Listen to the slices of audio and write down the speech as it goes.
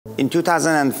In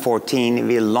 2014,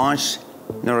 we launched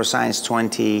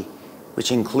Neuroscience20,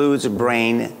 which includes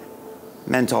brain,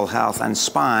 mental health, and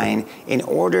spine, in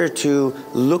order to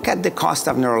look at the cost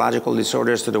of neurological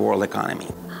disorders to the world economy.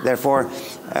 Therefore,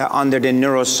 under the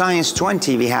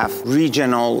Neuroscience20, we have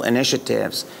regional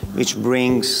initiatives which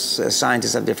brings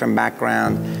scientists of different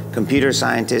background, computer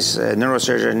scientists,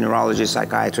 neurosurgeons, neurologists,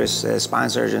 psychiatrists,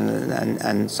 spine surgeons,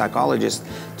 and psychologists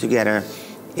together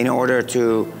in order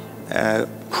to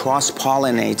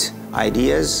cross-pollinate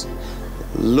ideas,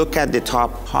 look at the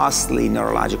top costly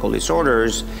neurological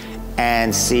disorders,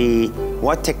 and see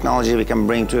what technology we can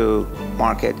bring to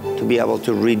market to be able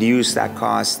to reduce that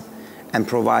cost and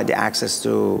provide the access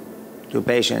to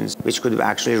patients, which could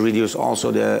actually reduce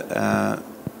also the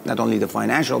not only the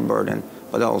financial burden,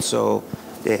 but also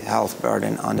the health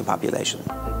burden on the population.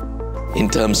 In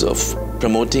terms of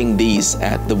promoting these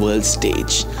at the world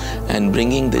stage and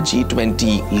bringing the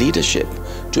G20 leadership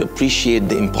to appreciate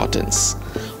the importance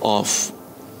of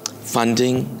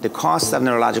funding. The cost of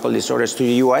neurological disorders to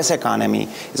the U.S. economy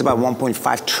is about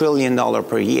 $1.5 trillion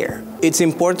per year. Its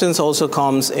importance also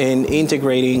comes in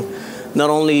integrating not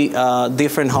only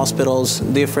different hospitals,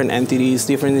 different entities,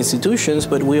 different institutions,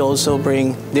 but we also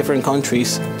bring different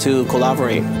countries to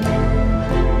collaborate.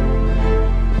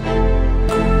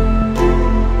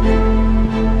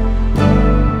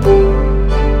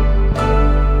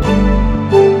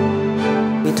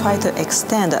 We try to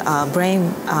extend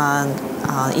brain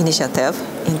initiative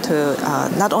into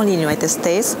not only the United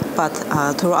States, but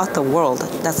throughout the world.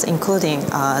 That's including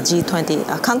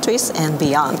G20 countries and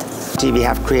beyond. We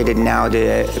have created now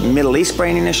the Middle East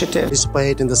Brain Initiative.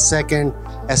 Participate in the second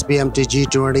SBMT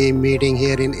G20 meeting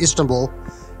here in Istanbul.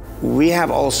 We have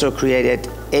also created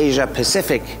Asia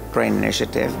Pacific Brain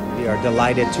Initiative. We are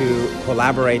delighted to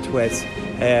collaborate with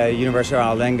University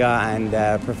of Aldenga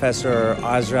and Professor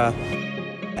Azra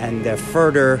and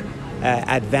further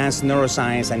advanced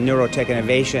neuroscience and neurotech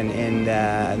innovation in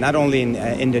not only in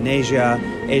Indonesia,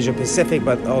 Asia Pacific,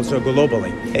 but also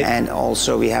globally. And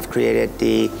also we have created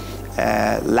the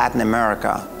Latin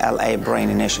America LA Brain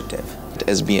Initiative.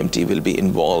 SBMT will be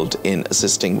involved in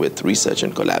assisting with research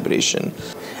and collaboration.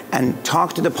 And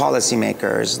talk to the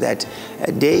policymakers that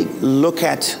they look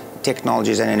at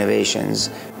technologies and innovations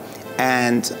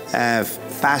and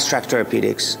fast-track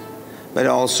therapeutics, but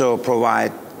also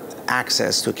provide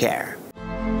access to care.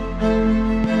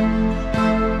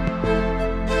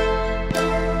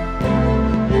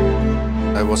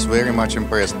 I was very much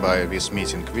impressed by this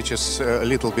meeting, which is a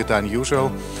little bit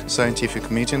unusual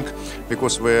scientific meeting,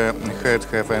 because we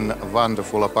have a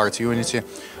wonderful opportunity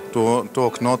to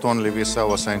talk not only with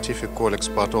our scientific colleagues,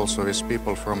 but also with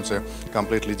people from the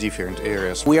completely different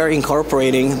areas. We are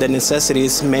incorporating the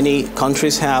necessities many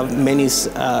countries have, many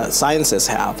sciences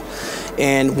have,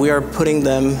 and we are putting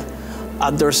them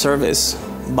at their service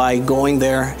by going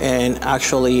there and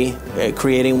actually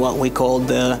creating what we call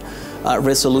the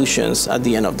resolutions at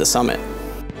the end of the summit.